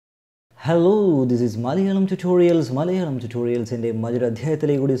Hello, this is Malayalam Tutorials. Malayalam Tutorials-ന്റെ മറ്റൊരു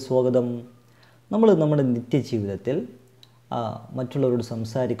അധ്യായത്തിലേക്ക് കൂടി സ്വാഗതം. നമ്മൾ നമ്മുടെ നിത്യജീവിതത്തിൽ മറ്റുള്ളവരോട്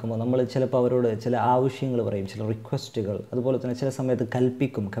സംസാരിക്കുമ്പോൾ നമ്മൾ ചിലപ്പോൾ അവരോട് ചില ആവശ്യങ്ങൾ പറയും, ചില റിക്വസ്റ്റുകൾ, അതുപോലെ തന്നെ ചില സമയത്ത്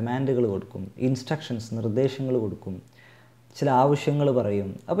കൽപ്പിക്കും, കമാൻഡുകൾ കൊടുക്കും, ഇൻസ്ട്രക്ഷൻസ്, നിർദ്ദേശങ്ങൾ കൊടുക്കും, ചില ആവശ്യങ്ങൾ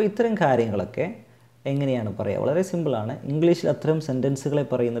പറയും. അപ്പോൾ ഇത്തരം കാര്യങ്ങളൊക്കെ എങ്ങനെയാണ് പറയുക? വളരെ സിമ്പിളാണ്. ഇംഗ്ലീഷിൽ അത്തരം സെൻറ്റൻസുകളെ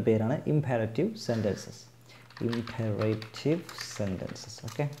പറയുന്ന പേരാണ് imperative sentences. Imperative sentences.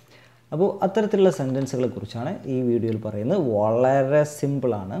 Okay, അപ്പോൾ അത്തരത്തിലുള്ള സെൻറ്റൻസുകളെ കുറിച്ചാണ് ഈ വീഡിയോയിൽ പറയുന്നത്. വളരെ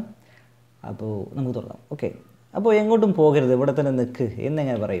സിമ്പിളാണ്. അപ്പോൾ നമുക്ക് തുടങ്ങാം. ഓക്കെ, അപ്പോൾ എങ്ങോട്ടും പോകരുത്, ഇവിടെ തന്നെ നിൽക്ക്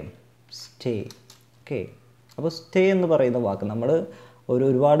എന്നെങ്ങനെ പറയും? സ്റ്റേ. ഓക്കെ, അപ്പോൾ സ്റ്റേ എന്ന് പറയുന്ന വാക്ക് നമ്മൾ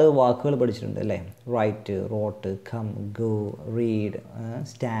ഒരുപാട് വാക്കുകൾ പഠിച്ചിട്ടുണ്ട് അല്ലേ? Right, rote, come, go, read,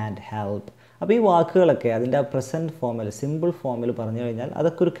 stand, help. അപ്പോൾ ഈ വാക്കുകളൊക്കെ അതിൻ്റെ ആ പ്രസൻറ്റ് ഫോമിൽ, സിമ്പിൾ ഫോമിൽ പറഞ്ഞു കഴിഞ്ഞാൽ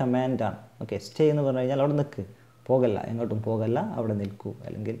അതൊക്കെ ഒരു കമാൻഡാണ്. ഓക്കെ, സ്റ്റേ എന്ന് പറഞ്ഞു കഴിഞ്ഞാൽ അവിടെ നിൽക്ക്, പോകല്ല, എങ്ങോട്ടും പോകല്ല, അവിടെ നിൽക്കൂ,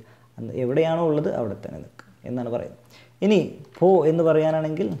 അല്ലെങ്കിൽ എവിടെയാണോ ഉള്ളത് അവിടെ തന്നെ നിൽക്കുക എന്നാണ് പറയുന്നത്. ഇനി പോ എന്ന്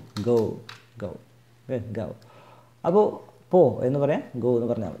പറയാനാണെങ്കിൽ ഗോ, ഗോ, ഗോ. അപ്പോൾ പോ എന്ന് പറയാം, ഗോ എന്ന്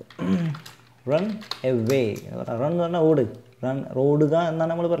പറഞ്ഞാൽ മതി. റൺ എവേ എന്ന് പറഞ്ഞാൽ, റൺ എന്ന് പറഞ്ഞാൽ ഓട്, റൺ, ഓടുക എന്നാണ്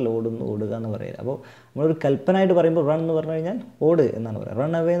നമ്മൾ പറയുന്നത്. ഓടുക എന്ന് പറയുക. അപ്പോൾ നമ്മളൊരു കൽപ്പനയായിട്ട് പറയുമ്പോൾ റൺ എന്ന് പറഞ്ഞു കഴിഞ്ഞാൽ ഓട് എന്നാണ് പറയുക.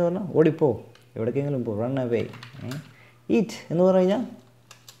 റൺ അവേ എന്ന് പറഞ്ഞാൽ ഓടിപ്പോ, എവിടേക്കെങ്കിലും പോ, റൺ അവേ. ഈറ്റ് എന്ന് പറഞ്ഞു കഴിഞ്ഞാൽ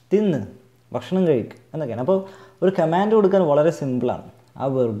തിന്ന്, ഭക്ഷണം കഴിക്കുക എന്നൊക്കെയാണ്. അപ്പോൾ ഒരു കമാൻഡ് കൊടുക്കാൻ വളരെ സിമ്പിളാണ്. ആ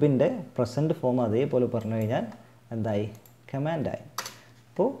വെർബിൻ്റെ പ്രസൻറ്റ് ഫോം അതേപോലെ പറഞ്ഞു കഴിഞ്ഞാൽ എന്തായി? കമാൻഡായി.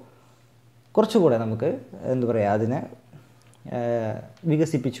 അപ്പോൾ കുറച്ചുകൂടെ നമുക്ക് എന്താ പറയുക, അതിനെ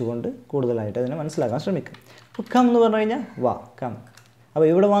വികസിപ്പിച്ചുകൊണ്ട് കൂടുതലായിട്ട് അതിനെ മനസ്സിലാക്കാൻ ശ്രമിക്കും. അപ്പോൾ കം എന്ന് പറഞ്ഞു കഴിഞ്ഞാൽ വാ, കം. അപ്പോൾ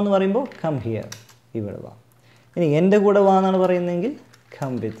ഇവിടെ വാ എന്ന് പറയുമ്പോൾ കം ഹിയർ, ഇവിടെ വാ. ഇനി എൻ്റെ കൂടെ വാ എന്നാണ് പറയുന്നതെങ്കിൽ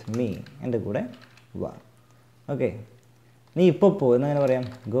കം വിത്ത് മീ, എൻ്റെ കൂടെ വാ. ഓക്കെ, നീ ഇപ്പോൾ പോ എന്നങ്ങനെ പറയാം,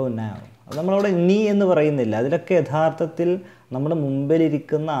 ഗോ നൗ. നമ്മളവിടെ നീ എന്ന് പറയുന്നില്ല. അതിലൊക്കെ യഥാർത്ഥത്തിൽ നമ്മുടെ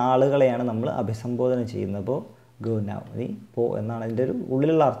മുമ്പിലിരിക്കുന്ന ആളുകളെയാണ് നമ്മൾ അഭിസംബോധന ചെയ്യുന്നത്. അപ്പോൾ ഗോ നൗ, നീ പോ എന്നാണ് അതിൻ്റെ ഒരു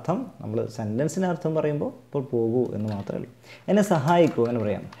ഉള്ളിലുള്ള അർത്ഥം. നമ്മൾ സെൻറ്റൻസിൻ്റെ അർത്ഥം പറയുമ്പോൾ ഇപ്പോൾ പോകൂ എന്ന് മാത്രമേ ഉള്ളൂ. എന്നെ സഹായിക്കൂ എന്ന്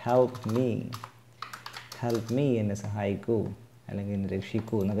പറയാം, ഹെൽപ്പ് മീ, ഹെൽപ്പ് മീ, എന്നെ സഹായിക്കൂ, അല്ലെങ്കിൽ എന്നെ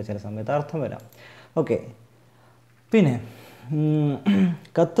രക്ഷിക്കൂ എന്നൊക്കെ ചില സമയത്ത് അർത്ഥം വരാം. ഓക്കെ, പിന്നെ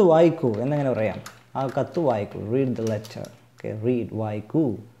കത്ത് വായിക്കൂ എന്നെങ്ങനെ പറയാം? ആ കത്ത് വായിക്കൂ, read the letter. Okay, read, വായിക്കൂ,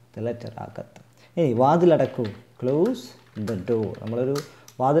 ദ ലെറ്റർ, ആ കത്ത്. ഇനി വാതിലടക്കൂ, ക്ലോസ് ദ ഡോർ. നമ്മളൊരു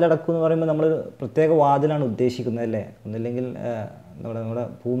വാതിലടക്കൂ എന്ന് പറയുമ്പോൾ നമ്മളൊരു പ്രത്യേക വാതിലാണ് ഉദ്ദേശിക്കുന്നത് അല്ലേ? ഒന്നില്ലെങ്കിൽ നമ്മുടെ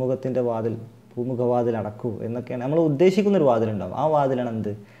പൂമുഖത്തിൻ്റെ വാതിൽ, പൂമുഖവാതിൽ അടക്കൂ എന്നൊക്കെയാണ് നമ്മൾ ഉദ്ദേശിക്കുന്നൊരു വാതിലുണ്ടാവും. ആ വാതിലാണ്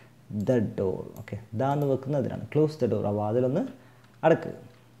എന്ത്? The door. ഓക്കെ, ദ എന്ന് വെക്കുന്നതിനാണ് ക്ലോസ് ദ ഡോർ, ആ വാതിലൊന്ന് അടക്ക്.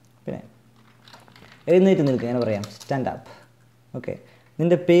 പിന്നെ എഴുന്നേറ്റ് നിൽക്കുക എങ്ങനെ പറയാം? Stand up. ഓക്കെ,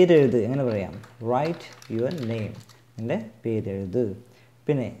 നിൻ്റെ പേരെഴുത് എങ്ങനെ പറയാം? റൈറ്റ് യുവർ നെയിം, നിൻ്റെ പേരെഴുത്.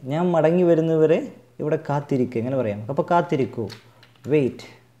 പിന്നെ ഞാൻ മടങ്ങി വരുന്നവരെ ഇവിടെ കാത്തിരിക്കുക എങ്ങനെ പറയാം? അപ്പോൾ കാത്തിരിക്കൂ, വെയിറ്റ്,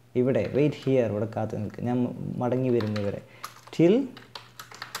 ഇവിടെ, വെയിറ്റ് ഹിയർ, ഇവിടെ കാത്തു നിൽക്കുക, ഞാൻ മടങ്ങി വരുന്നവരെ. ടിൽ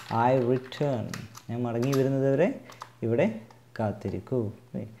ഐ റിട്ടേൺ, ഞാൻ മടങ്ങി വരുന്നവരെ ഇവിടെ കാത്തിരിക്കൂ.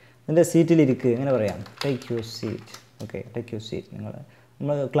 നിൻ്റെ സീറ്റിലിരിക്കുക എങ്ങനെ പറയാം? Take your seat. Okay, take your seat.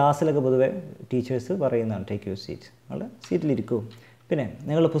 നമ്മൾ ക്ലാസ്സിലൊക്കെ പൊതുവെ ടീച്ചേഴ്സ് പറയുന്നതാണ് ടേക്ക് യുവർ സീറ്റ്. നിങ്ങൾ സീറ്റിലിരിക്കൂ. പിന്നെ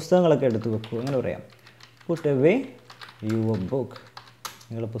നിങ്ങളുടെ പുസ്തകങ്ങളൊക്കെ എടുത്തു വെക്കൂ എങ്ങനെ പറയാം? പുട്ട് എവേ യുവർ ബുക്ക്,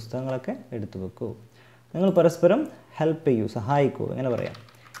 നിങ്ങളുടെ പുസ്തകങ്ങളൊക്കെ എടുത്തു വെക്കൂ. നിങ്ങൾ പരസ്പരം ഹെൽപ്പ് ചെയ്യൂ, സഹായിക്കൂ എങ്ങനെ പറയാം?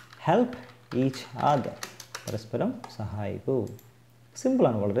 ഹെൽപ്പ് ഈച്ച് അതർ, പരസ്പരം സഹായിക്കൂ.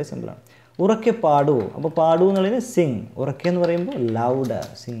 സിമ്പിളാണ്, വളരെ സിമ്പിളാണ്. ഉറക്കെ പാടൂ. അപ്പോൾ പാടൂ എന്നുള്ളതിന് സിങ്, ഉറക്കെ എന്ന് പറയുമ്പോൾ ലൗഡർ,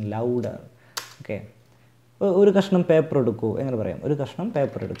 സിങ് ലൗഡർ. ഓക്കെ, ഒരു കഷ്ണം പേപ്പർ എടുക്കൂ എങ്ങനെ പറയാം? ഒരു കഷ്ണം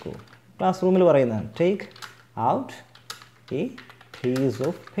പേപ്പർ എടുക്കൂ. ക്ലാസ് റൂമിൽ പറയുന്നതാണ് take out A piece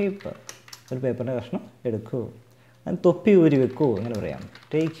of paper, ഒരു പേപ്പറിൻ്റെ കഷ്ണം എടുക്കൂ. തൊപ്പി ഊരി വെക്കൂ എങ്ങനെ പറയാം?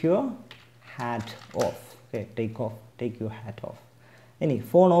 Take your hat of. Okay, take off, take your hat of. ഇനി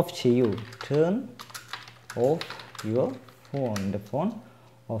ഫോൺ ഓഫ് ചെയ്യൂ, ടേൺ ഓഫ് യുവർ ഫോൺ, എൻ്റെ ഫോൺ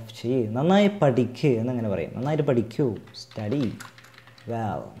ഓഫ് ചെയ്യൂ. നന്നായി പഠിക്കുക എന്നങ്ങനെ പറയാം? നന്നായിട്ട് പഠിക്കൂ, study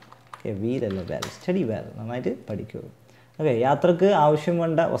well. Okay, വീലല്ല well, study well, നന്നായിട്ട് പഠിക്കൂ. ഓക്കെ, യാത്രക്ക് ആവശ്യം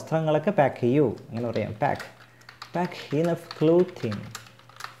വേണ്ട വസ്ത്രങ്ങളൊക്കെ പാക്ക് ചെയ്യൂ എങ്ങനെ പറയാം? Pack, pack enough clothing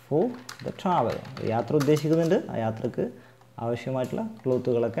for the travel. യാത്ര ഉദ്ദേശിക്കുന്നുണ്ട്, ആ യാത്രക്ക് ആവശ്യമായിട്ടുള്ള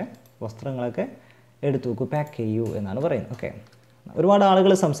ക്ലോത്തുകളൊക്കെ, വസ്ത്രങ്ങളൊക്കെ എടുത്തു വെക്കൂ, പാക്ക് ചെയ്യൂ എന്നാണ് പറയുന്നത്. ഓക്കെ, ഒരുപാട്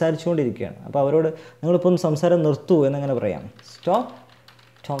ആളുകൾ സംസാരിച്ചുകൊണ്ടിരിക്കുകയാണ്. അപ്പോൾ അവരോട് നിങ്ങളിപ്പം സംസാരം നിർത്തൂ എന്നങ്ങനെ പറയാം? Stop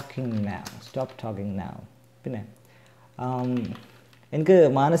talking now, stop talking now. പിന്നെ എനിക്ക്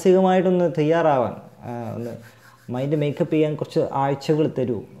മാനസികമായിട്ടൊന്ന് തയ്യാറാവാൻ, ഒന്ന് മൈൻഡ് മേക്കപ്പ് ചെയ്യാൻ കുറച്ച് ആഴ്ചകൾ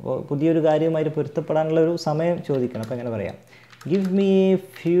തരൂ. അപ്പോൾ പുതിയൊരു കാര്യവുമായിട്ട് പൊരുത്തപ്പെടാനുള്ളൊരു സമയം ചോദിക്കണം. അപ്പോൾ എങ്ങനെ പറയാം? Give me A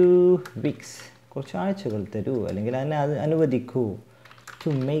few weeks, കുറച്ച് ആഴ്ചകൾ തരൂ, അല്ലെങ്കിൽ എന്നെ അനുവദിക്കൂ. To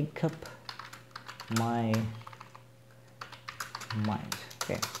makeup my mind.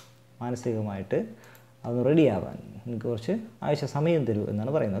 Okay, മാനസികമായിട്ട് അതൊന്ന് റെഡിയാവാൻ എനിക്ക് കുറച്ച് ആവശ്യ സമയം തരൂ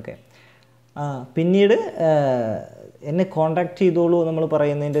എന്നാണ് പറയുന്നത്. ഓക്കെ, പിന്നീട് എന്നെ കോൺടാക്റ്റ് ചെയ്തോളൂ നമ്മൾ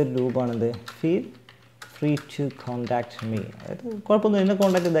പറയുന്നതിൻ്റെ ഒരു രൂപമാണിത്. Feel free to contact me. അതായത് കുഴപ്പമൊന്നും, എന്നെ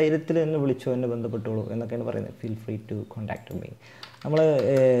കോൺടാക്റ്റ് ധൈര്യത്തിൽ എന്നെ വിളിച്ചോ, എന്നെ ബന്ധപ്പെട്ടോളൂ എന്നൊക്കെയാണ് പറയുന്നത്. Feel free to contact me. നമ്മൾ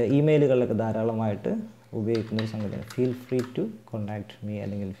ഇമെയിലുകളിലൊക്കെ ധാരാളമായിട്ട് ഉപയോഗിക്കുന്ന ഒരു സംഗതിയാണ് feel free to contact me,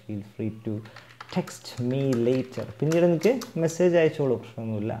 അല്ലെങ്കിൽ feel free to text me later. പിന്നീട് എനിക്ക് മെസ്സേജ് അയച്ചോളൂ,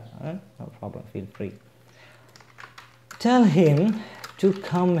 പ്രശ്നമൊന്നുമില്ല, no problem, feel free. Tell him to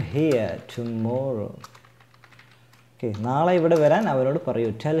come here tomorrow. Okay, നാളെ ഇവിടെ വരാൻ അവനോട് പറയൂ.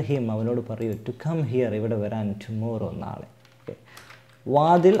 ടെൽ ഹിം, അവനോട് പറയൂ, ടു കം ഹിയർ, ഇവിടെ വരാൻ, ടുമോറോ, നാളെ. ഓക്കെ,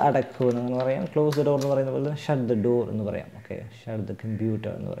 വാതിൽ അടക്കൂ എന്ന് പറയാം. ക്ലോസ് ദ ഡോർ എന്ന് പറയുന്ന പോലെ ഷട്ട് ദ ഡോർ എന്ന് പറയാം. ഓക്കെ, ഷട്ട് ദ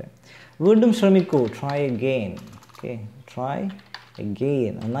കമ്പ്യൂട്ടർ എന്ന് പറയാം. വീണ്ടും ശ്രമിക്കൂ, try again. Okay, try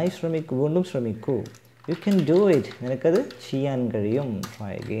again, നന്നായി ശ്രമിക്കൂ, വീണ്ടും ശ്രമിക്കൂ. യു ക്യാൻ ഡു ഇറ്റ്, നിനക്കത് ചെയ്യാൻ കഴിയും.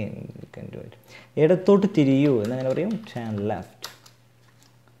 Try again, you can do it. ഇടത്തോട്ട് തിരിയൂ എന്നങ്ങനെ പറയും, ടേൺ ലെഫ്റ്റ്.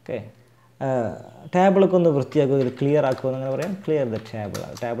 ഓക്കെ, ടേബിളൊക്കെ ഒന്ന് വൃത്തിയാക്കുക, ക്ലിയർ ആക്കുക എന്നങ്ങനെ പറയാം, ക്ലിയർ ദ ടേബിൾ.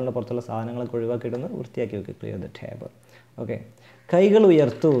 ടേബിളിൻ്റെ പുറത്തുള്ള സാധനങ്ങളൊക്കെ ഒഴിവാക്കിയിട്ടൊന്ന് വൃത്തിയാക്കി വെക്കുക, ക്ലിയർ ദ ടേബിൾ. ഓക്കെ, കൈകൾ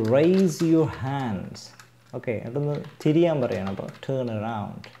ഉയർത്തു, റൈസ് യുവർ ഹാൻഡ്സ്. ഓക്കെ, എന്നിട്ടൊന്ന് തിരിയാൻ പറയണം. അപ്പോൾ turn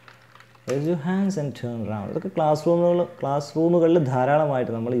around, raise your hands and turn around. ഇതൊക്കെ ക്ലാസ് റൂമുകളിൽ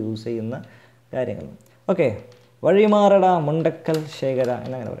ധാരാളമായിട്ട് നമ്മൾ യൂസ് ചെയ്യുന്ന കാര്യങ്ങൾ. ഓക്കെ, വഴിമാറടാ മുണ്ടക്കൽ ശേഖര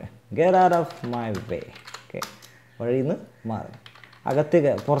എന്നങ്ങനെ പറയാം, get out of my way. Okay, വഴിയിൽ നിന്ന് മാറുക.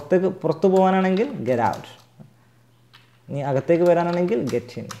 അകത്തേക്ക് പുറത്ത് പോകാനാണെങ്കിൽ ഗെറ്റ് ഔട്ട്, നീ അകത്തേക്ക് വരാനാണെങ്കിൽ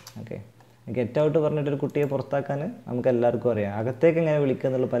get in. Okay, get out പറഞ്ഞിട്ടൊരു കുട്ടിയെ പുറത്താക്കാൻ നമുക്ക് എല്ലാവർക്കും അറിയാം. അകത്തേക്ക് എങ്ങനെ വിളിക്കുക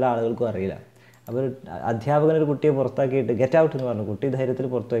എന്നുള്ളത് പല ആളുകൾക്കും അറിയില്ല. അപ്പോൾ അധ്യാപകൻ ഒരു കുട്ടിയെ പുറത്താക്കിയിട്ട് ഗെറ്റ് ഔട്ട് എന്ന് പറഞ്ഞു, കുട്ടി ധൈര്യത്തിൽ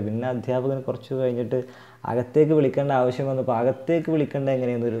പുറത്തുപോയി. പിന്നെ അധ്യാപകൻ കുറച്ച് കഴിഞ്ഞിട്ട് അകത്തേക്ക് വിളിക്കേണ്ട ആവശ്യം വന്നപ്പോൾ അകത്തേക്ക് വിളിക്കേണ്ട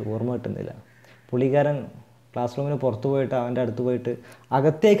എങ്ങനെയെന്നൊരു ഓർമ്മ കിട്ടുന്നില്ല. പുള്ളിക്കാരൻ ക്ലാസ് റൂമിന് പുറത്ത് പോയിട്ട് അവൻ്റെ അടുത്ത് പോയിട്ട്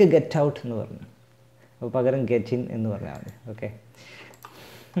അകത്തേക്ക് ഗെറ്റ് ഔട്ട് എന്ന് പറഞ്ഞു. അപ്പോൾ പകരം ഗെറ്റ് ഇൻ എന്ന് പറഞ്ഞാൽ മതി. ഓക്കെ,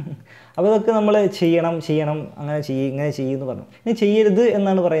 അപ്പോൾ ഇതൊക്കെ നമ്മൾ ചെയ്യണം, അങ്ങനെ ഇങ്ങനെ ചെയ്യുമെന്ന് പറഞ്ഞു. ഇനി ചെയ്യരുത്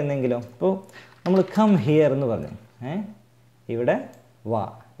എന്നാണ് പറയുന്നതെങ്കിലോ, അപ്പോൾ നമ്മൾ കം ഹിയർ എന്ന് പറഞ്ഞു, ഇവിടെ വാ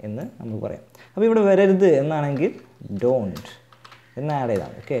എന്ന് നമുക്ക് പറയാം. അപ്പോൾ ഇവിടെ വരരുത് എന്നാണെങ്കിൽ ഡോണ്ട് എന്ന് ആഡ്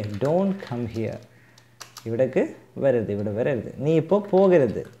ചെയ്താൽ. ഓക്കെ, ഡോണ്ട് കം ഹിയർ, ഇവിടേക്ക് വരരുത്, ഇവിടെ വരരുത്. നീ ഇപ്പോൾ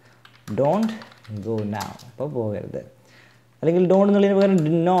പോകരുത്, ഡോണ്ട് ഗോ നൗ, ഇപ്പോൾ പോകരുത്. അല്ലെങ്കിൽ ഡോണ്ട് എന്നുള്ളതിന് പകരം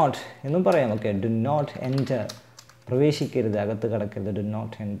ഡു നോട്ട് എന്നും പറയാം. ഓക്കെ, ഡു നോട്ട് എൻറ്റർ, പ്രവേശിക്കരുത്, അകത്ത് കടക്കരുത്, ഡു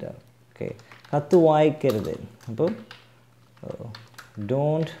നോട്ട് എൻറ്റർ. ഓക്കെ, കത്ത് വായിക്കരുത്, അപ്പോൾ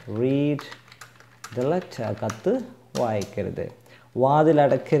ഡോണ്ട് റീഡ് ദ ലെറ്റർ, കത്ത് വായിക്കരുത്.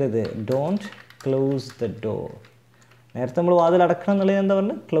 വാതിലടക്കരുത്, ഡോണ്ട് ക്ലോസ് ദ ഡോർ. നേരത്തെ നമ്മൾ വാതിലടക്കണം എന്നുള്ളത് എന്താ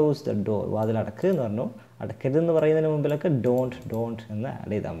പറഞ്ഞു, ക്ലോസ് ദ ഡോർ. വാതിലടക്കുക എന്ന് പറഞ്ഞു, അടക്കരുത് എന്ന് പറയുന്നതിന് മുമ്പിലൊക്കെ ഡോണ്ട് എന്ന്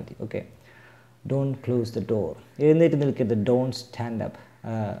ആഡ് ചെയ്താൽ മതി. Okay, don't close the door. എഴുന്നേറ്റ് നിൽക്കരുത്, ഡോണ്ട് സ്റ്റാൻഡ് അപ്പ്.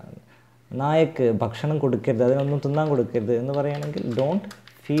 നായക്ക് ഭക്ഷണം കൊടുക്കരുത്, അതിനൊന്നും തിന്നാൻ കൊടുക്കരുത് എന്ന് പറയുകയാണെങ്കിൽ ഡോണ്ട്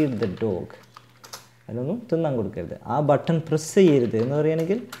ഫീഡ് ദ ഡോഗ്, അതിനൊന്നും തിന്നാൻ കൊടുക്കരുത്. ആ ബട്ടൺ പ്രസ് ചെയ്യരുത് എന്ന്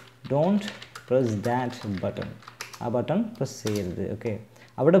പറയുകയാണെങ്കിൽ ഡോണ്ട് പ്രസ് ദാറ്റ് ബട്ടൺ, ആ ബട്ടൺ പ്രസ് ചെയ്യരുത്. ഓക്കെ,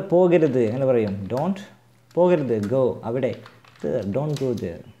 അവിടെ പോകരുത് എന്ന് പറയും, ഡോണ്ട് പോകരുത്, ഗോ അവിടെ, ഡോണ്ട് ഗോ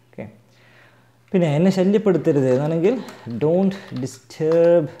ദർ. ഓക്കെ, പിന്നെ എന്നെ ശല്യപ്പെടുത്തരുത് എന്നാണെങ്കിൽ ഡോണ്ട്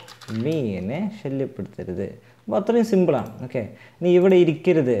ഡിസ്റ്റർബ് മീ, എന്നെ ശല്യപ്പെടുത്തരുത്. അപ്പോൾ അത്രയും സിമ്പിളാണ്. ഓക്കെ, ഇനി ഇവിടെ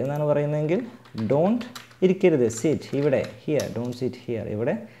ഇരിക്കരുത് എന്നാണ് പറയുന്നതെങ്കിൽ ഡോണ്ട് ഇരിക്കരുത്, സിറ്റ് ഇവിടെ, ഹിയർ, ഡോണ്ട് സിറ്റ് ഹിയർ,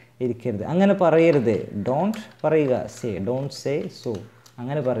 ഇവിടെ ഇരിക്കരുത്. അങ്ങനെ പറയരുത്, ഡോണ്ട് പറയുക, സേ, ഡോണ്ട് സേ സോ,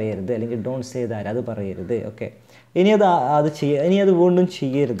 അങ്ങനെ പറയരുത്. അല്ലെങ്കിൽ ഡോണ്ട് സേ ദാറ്റ്, അത് പറയരുത്. ഓക്കെ, ഇനി അത് വീണ്ടും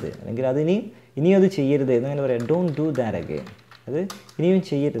ചെയ്യരുത്, അല്ലെങ്കിൽ ഇനിയും അത് ചെയ്യരുത് എന്നങ്ങനെ പറയാം, ഡോണ്ട് ഡു ദാറ്റ് അഗെയിൻ, അത് ഇനിയും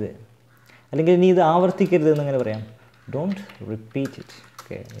ചെയ്യരുത്. അല്ലെങ്കിൽ ഇനി ഇത് ആവർത്തിക്കരുത് എന്നങ്ങനെ പറയാം, ഡോണ്ട് റിപ്പീറ്റ് ഇറ്റ്.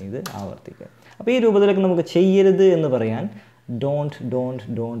 ഓക്കെ, ഇത് ആവർത്തിക്കുക. അപ്പോൾ ഈ രൂപത്തിലൊക്കെ നമുക്ക് ചെയ്യരുത് എന്ന് പറയാൻ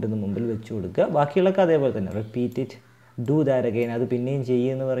ഡോണ്ട് എന്ന് മുമ്പിൽ വെച്ച് കൊടുക്കുക. ബാക്കിയുള്ളൊക്കെ അതേപോലെ തന്നെ, repeat it, do that again, അത് പിന്നെയും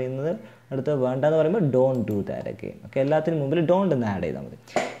ചെയ്യുമെന്ന് പറയുന്നത് അടുത്ത വേണ്ടെന്ന് പറയുമ്പോൾ don't do that again. Okay, എല്ലാത്തിനും മുമ്പിൽ ഡോണ്ട് എന്ന് ആഡ് ചെയ്താൽ മതി.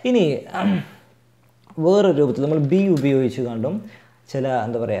 ഇനി വേറൊരു രൂപത്തിൽ നമ്മൾ ബി ഉപയോഗിച്ച് കണ്ടും ചില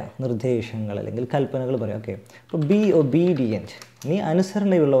എന്താ പറയുക നിർദ്ദേശങ്ങൾ അല്ലെങ്കിൽ കൽപ്പനകൾ പറയാം. ഓക്കെ, അപ്പോൾ ബി ഒബീഡിയൻറ്റ്, നീ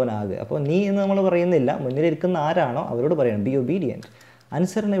അനുസരണയുള്ളവനാകുക. അപ്പോൾ നീ എന്ന് നമ്മൾ പറയുന്നില്ല, മുന്നിലിരിക്കുന്ന ആരാണോ അവരോട് പറയണം B obedient,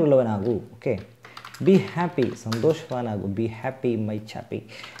 അനുസരണയുള്ളവനാകൂ. Okay, be happy, സന്തോഷവാനാകൂ, be happy my ചാപ്പി.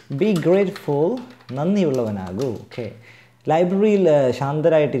 B grateful, നന്ദിയുള്ളവനാകൂ. Okay, ലൈബ്രറിയിൽ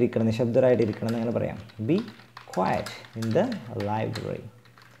ശാന്തരായിട്ടിരിക്കണം, നിശബ്ദരായിട്ടിരിക്കണം എന്നങ്ങനെ പറയാം, be quiet in the library.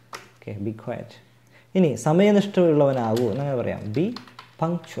 Okay, be quiet. ഇനി സമയനിഷ്ഠയുള്ളവനാകൂ എന്നങ്ങനെ പറയാം, ബി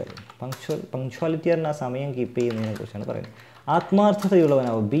പങ്ക്ച്വാലിറ്റി പറഞ്ഞാൽ സമയം കീപ്പ് ചെയ്യുന്നതിനെ കുറിച്ചാണ് പറയുന്നത്.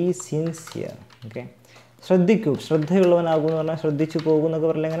 ആത്മാർത്ഥതയുള്ളവനാകും, ബി സിൻസിയർ. ഓക്കെ, ശ്രദ്ധയുള്ളവനാകും എന്ന് പറഞ്ഞാൽ ശ്രദ്ധിച്ചു പോകും എന്നൊക്കെ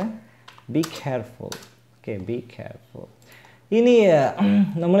പറഞ്ഞാൽ എങ്ങനെ, be careful. Okay, be careful. ഇനി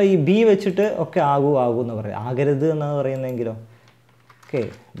നമ്മൾ ഈ ബി വെച്ചിട്ട് ഒക്കെ ആകൂ എന്ന് പറയും. ആകരുത് എന്നാണ് പറയുന്നതെങ്കിലോ? Okay,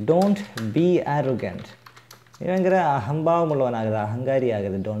 don't be ആരോഗൻറ്റ്. ഭയങ്കര അഹംഭാവമുള്ളവനാകരുത്,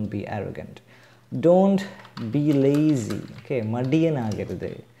 അഹങ്കാരിയാകരുത്. Don't be ആരോഗൻറ്റ്. Don't be lazy. Okay,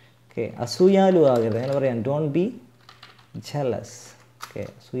 മടിയനാകരുത്. Okay, അസൂയാലു ആകരുത്. അങ്ങനെ പറയാം, ഡോണ്ട് ബി ജലസ്. ഓക്കെ,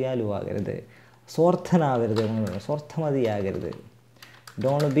 അസൂയാലു ആകരുത്. സ്വാർത്ഥനാകരുത്, സ്വാർത്ഥമതിയാകരുത്.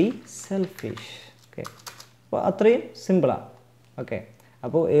 Don't be selfish. ഓക്കെ, അപ്പോൾ അത്രയും സിമ്പിളാണ്. ഓക്കെ,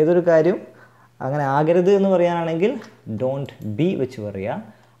 അപ്പോൾ ഏതൊരു കാര്യം അങ്ങനെ ആകരുത് എന്ന് പറയാനാണെങ്കിൽ ഡോണ്ട് ബി വെച്ച് പറയാം.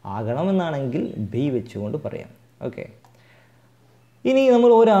 ആകണമെന്നാണെങ്കിൽ ബി വെച്ചുകൊണ്ട് പറയാം. ഓക്കെ, ഇനി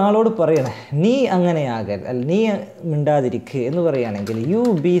നമ്മൾ ഒരാളോട് പറയണേ നീ അങ്ങനെ അല്ല നീ മിണ്ടാതിരിക്കുക എന്ന് പറയുകയാണെങ്കിൽ യു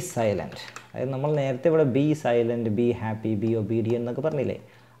ബി സൈലൻറ്റ്. അതായത് നമ്മൾ നേരത്തെ ഇവിടെ B silent, be happy, B obedient എന്നൊക്കെ പറഞ്ഞില്ലേ?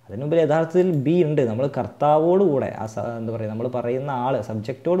 അതിന് മുമ്പിൽ യഥാർത്ഥത്തിൽ ബി ഉണ്ട്. നമ്മൾ കർത്താവോട് കൂടെ എന്താ പറയുക, നമ്മൾ പറയുന്ന ആൾ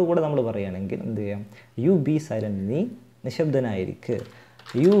സബ്ജക്റ്റോട് കൂടെ നമ്മൾ പറയുകയാണെങ്കിൽ എന്ത് ചെയ്യാം? യു ബി സൈലൻറ്റ്, നീ നിശബ്ദനായിരിക്കുക.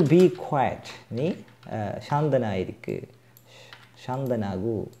 യു ബി ക്വയറ്റ്, നീ ശാന്തനായിരിക്കുക,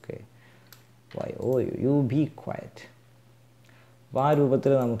 ശാന്തനാകൂ. Okay, oh U be quiet. അപ്പോൾ ആ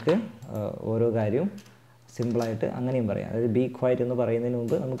രൂപത്തിൽ നമുക്ക് ഓരോ കാര്യവും സിമ്പിളായിട്ട് അങ്ങനെയും പറയാം. അതായത് ബി ക്വയറ്റ് എന്ന് പറയുന്നതിന്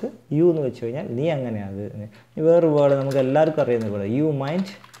മുമ്പ് നമുക്ക് യു എന്ന് വെച്ച് കഴിഞ്ഞാൽ നീ അങ്ങനെയാകുക. വേറൊരു വേർഡ് നമുക്ക് എല്ലാവർക്കും അറിയുന്ന word, you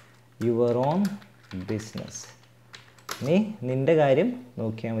mind your own business. നീ നിൻ്റെ കാര്യം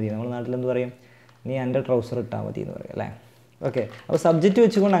നോക്കിയാൽ മതി. നമ്മുടെ നാട്ടിൽ എന്ത് പറയും? നീ എൻ്റെ ട്രൗസർ ഇട്ടാൽ മതി എന്ന് പറയും അല്ലേ? ഓക്കെ, അപ്പോൾ സബ്ജക്റ്റ്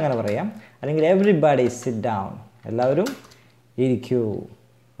വെച്ചുകൊണ്ട് അങ്ങനെ പറയാം. അല്ലെങ്കിൽ എവറിബഡി സിറ്റ് ഡൗൺ, എല്ലാവരും ഇരിക്കൂ.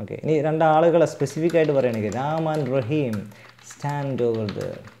 ഓക്കെ, ഇനി രണ്ടാളുകളെ സ്പെസിഫിക് ആയിട്ട് പറയുകയാണെങ്കിൽ Ram and Rahim stand over the.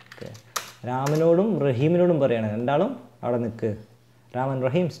 Okay, രാമനോടും റഹീമിനോടും പറയുകയാണ് രണ്ടാളും അവിടെ നിൽക്ക്. Ram and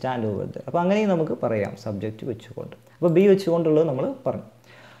Rahim stand over the. അപ്പോൾ അങ്ങനെയും നമുക്ക് പറയാം സബ്ജക്റ്റ് വെച്ചുകൊണ്ട്. അപ്പോൾ ബി വെച്ചുകൊണ്ടുള്ളത് നമ്മൾ പറഞ്ഞു.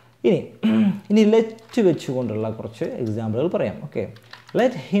 ഇനി ലെറ്റ് വെച്ചുകൊണ്ടുള്ള കുറച്ച് എക്സാമ്പിളുകൾ പറയാം. Okay,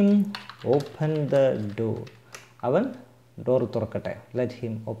 let him open the door. അവൻ ഡോർ തുറക്കട്ടെ. Let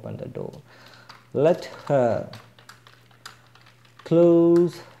him open the door. Let Har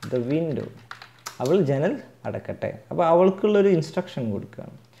close the window. അവൾ ജനൽ അടക്കട്ടെ. അപ്പോൾ അവൾക്കുള്ളൊരു ഇൻസ്ട്രക്ഷൻ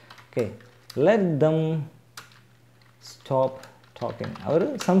കൊടുക്കുകയാണ്. Okay, let them stop talking. അവർ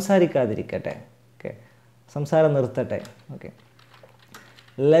സംസാരിക്കാതിരിക്കട്ടെ. ഓക്കെ, സംസാരം നിർത്തട്ടെ. Okay,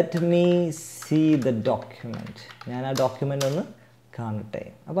 let me see the document. ഞാൻ ആ ഡോക്യുമെൻ്റ് ഒന്ന് കാണട്ടെ.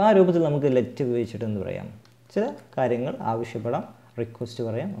 അപ്പോൾ ആ രൂപത്തിൽ നമുക്ക് ലെറ്റ് ഉപയോഗിച്ചിട്ട് എന്ത് പറയാം? ചില കാര്യങ്ങൾ ആവശ്യപ്പെടാം, റിക്വസ്റ്റ്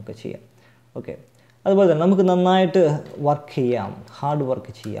പറയാം, ഒക്കെ ചെയ്യാം. ഓക്കെ, അതുപോലെ തന്നെ നമുക്ക് നന്നായിട്ട് വർക്ക് ചെയ്യാം, ഹാർഡ്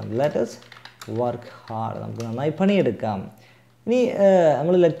വർക്ക് ചെയ്യാം. Let's work hard. നമുക്ക് നന്നായി പണിയെടുക്കാം. ഇനി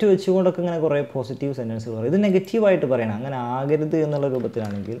നമ്മൾ ലെറ്റ് വെച്ചുകൊണ്ടൊക്കെ ഇങ്ങനെ കുറേ പോസിറ്റീവ് സെൻറ്റൻസുകൾ പറയും. ഇത് നെഗറ്റീവായിട്ട് പറയണം, അങ്ങനെ ആകരുത് എന്നുള്ള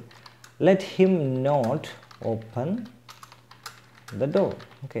രൂപത്തിലാണെങ്കിൽ let him not open the door.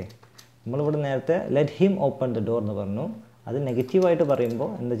 Okay, നമ്മളിവിടെ നേരത്തെ let him open the door എന്ന് പറഞ്ഞു. അത് നെഗറ്റീവായിട്ട് പറയുമ്പോൾ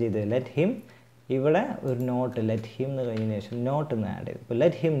എന്താ ചെയ്തത്? ലെറ്റ് ഹിം, ഇവിടെ ഒരു നോട്ട്, ലെറ്റ് ഹിം എന്ന് കഴിഞ്ഞതിന് ശേഷം നോട്ട് എന്ന് ആഡ് ചെയ്തു. ഇപ്പോൾ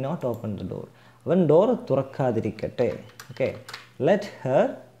let him not open the door. അവൻ door തുറക്കാതിരിക്കട്ടെ. Okay, let Har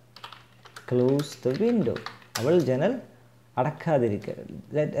close the window. അവൾ ജനൽ അടക്കാതിരിക്കട്ടെ.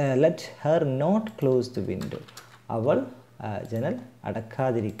 Let Har not close the window. അവൾ ജനൽ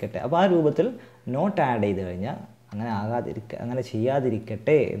അടക്കാതിരിക്കട്ടെ. അപ്പോൾ ആ രൂപത്തിൽ നോട്ട് ആഡ് ചെയ്ത് കഴിഞ്ഞാൽ അങ്ങനെ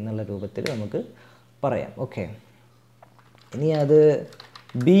ചെയ്യാതിരിക്കട്ടെ എന്നുള്ള രൂപത്തിൽ നമുക്ക് പറയാം. ഓക്കെ, ഇനി അത്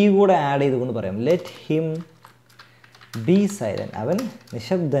ബി കൂടെ ആഡ് ചെയ്തുകൊണ്ട് പറയാം. Let him be silent. അവൻ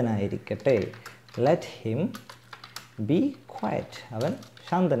നിശബ്ദനായിരിക്കട്ടെ. Let him be quiet. അവൻ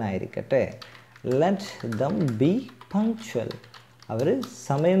ശാന്തനായിരിക്കട്ടെ. Let them B punctual. അവർ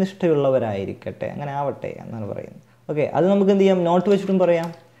സമയനിഷ്ഠയുള്ളവരായിരിക്കട്ടെ. അങ്ങനെ ആവട്ടെ എന്നാണ് പറയുന്നത്. ഓക്കെ, അത് നമുക്ക് എന്ത് ചെയ്യാം? നോട്ട് വെച്ചിട്ടും പറയാം.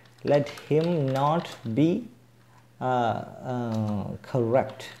 Let him not be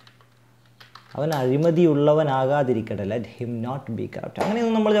correct. അവൻ അഴിമതിയുള്ളവനാകാതിരിക്കട്ടെ. Let him not be correct.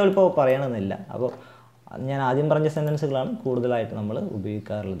 അങ്ങനെയൊന്നും നമ്മൾ ചിലപ്പോൾ പറയണമെന്നില്ല. അപ്പോൾ ഞാൻ ആദ്യം പറഞ്ഞ സെൻറ്റൻസുകളാണ് കൂടുതലായിട്ട് നമ്മൾ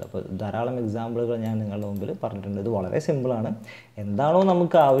ഉപയോഗിക്കാറുള്ളത്. അപ്പോൾ ധാരാളം എക്സാമ്പിളുകൾ ഞാൻ നിങ്ങളുടെ മുമ്പിൽ പറഞ്ഞിട്ടുണ്ട്. ഇത് വളരെ സിമ്പിളാണ്. എന്താണോ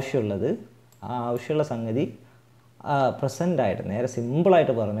നമുക്ക് ആവശ്യമുള്ളത് ആ ആവശ്യമുള്ള സംഗതി പ്രസൻ്റായിട്ട് നേരെ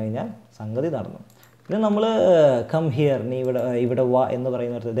സിമ്പിളായിട്ട് പറഞ്ഞു കഴിഞ്ഞാൽ സംഗതി നടന്നു. പിന്നെ നമ്മൾ കം ഹിയർ, നീ ഇവിടെ വാ എന്ന്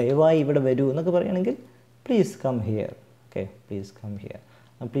പറയുന്നിടത്ത് ദയവായി ഇവിടെ വരൂ എന്നൊക്കെ പറയുകയാണെങ്കിൽ please come here. Okay, please come here,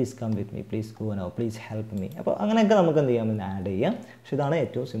 please come with me, please go now, please help me. അപ്പോൾ അങ്ങനെയൊക്കെ നമുക്ക് എന്ത് ചെയ്യാം? ഇന്ന് ആഡ് ചെയ്യാം. പക്ഷേ ഇതാണ്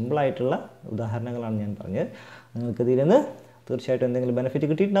ഏറ്റവും സിമ്പിളായിട്ടുള്ള ഉദാഹരണങ്ങളാണ് ഞാൻ പറഞ്ഞത്. നിങ്ങൾക്ക് ഇതിൽ നിന്ന് തീർച്ചയായിട്ടും എന്തെങ്കിലും ബെനിഫിറ്റ്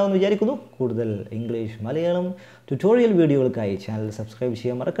കിട്ടിയിട്ടുണ്ടാവുമെന്ന് വിചാരിക്കുന്നു. കൂടുതൽ ഇംഗ്ലീഷ്, മലയാളം ട്യൂട്ടോറിയൽ വീഡിയോകൾക്കായി ചാനൽ സബ്സ്ക്രൈബ്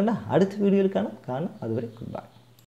ചെയ്യാൻ മറക്കണ്ട. അടുത്ത വീഡിയോയിൽ കാണാം. അതുവരെ ഗുഡ് ബൈ.